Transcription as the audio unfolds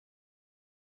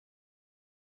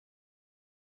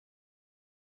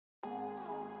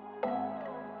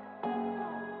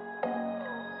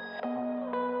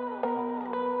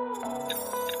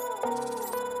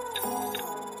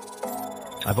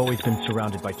I've always been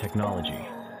surrounded by technology,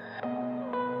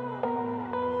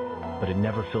 but it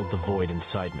never filled the void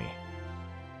inside me.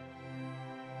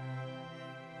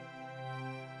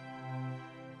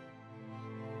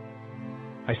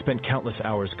 I spent countless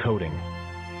hours coding,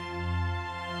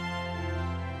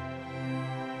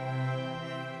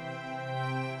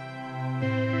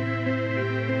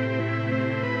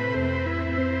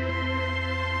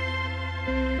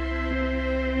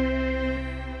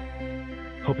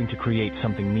 hoping to create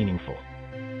something meaningful.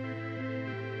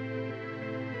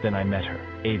 Then I met her,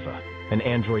 Ava, an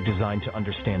android designed to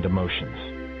understand emotions.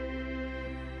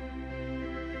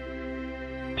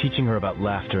 Teaching her about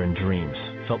laughter and dreams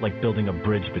felt like building a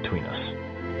bridge between us.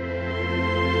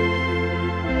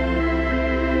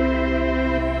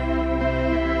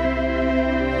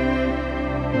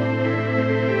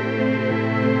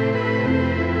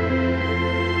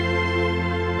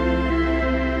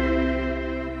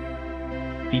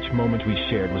 Each moment we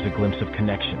shared was a glimpse of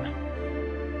connection.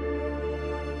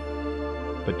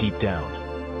 But deep down,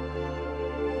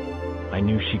 I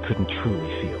knew she couldn't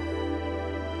truly feel.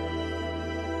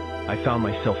 I found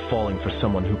myself falling for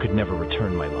someone who could never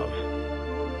return my love.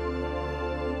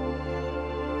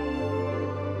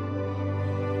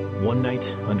 One night,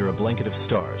 under a blanket of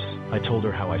stars, I told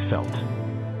her how I felt.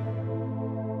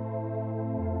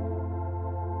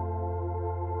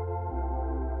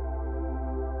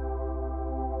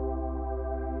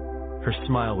 Her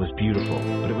smile was beautiful,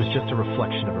 but it was just a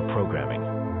reflection of her programming.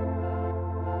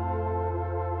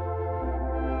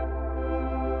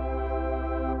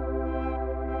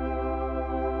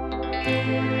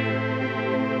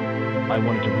 I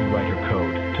wanted to rewrite her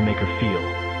code to make her feel.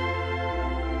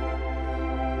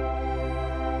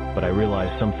 But I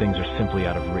realized some things are simply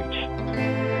out of reach.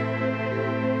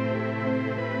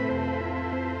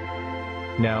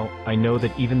 Now, I know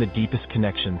that even the deepest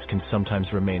connections can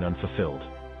sometimes remain unfulfilled.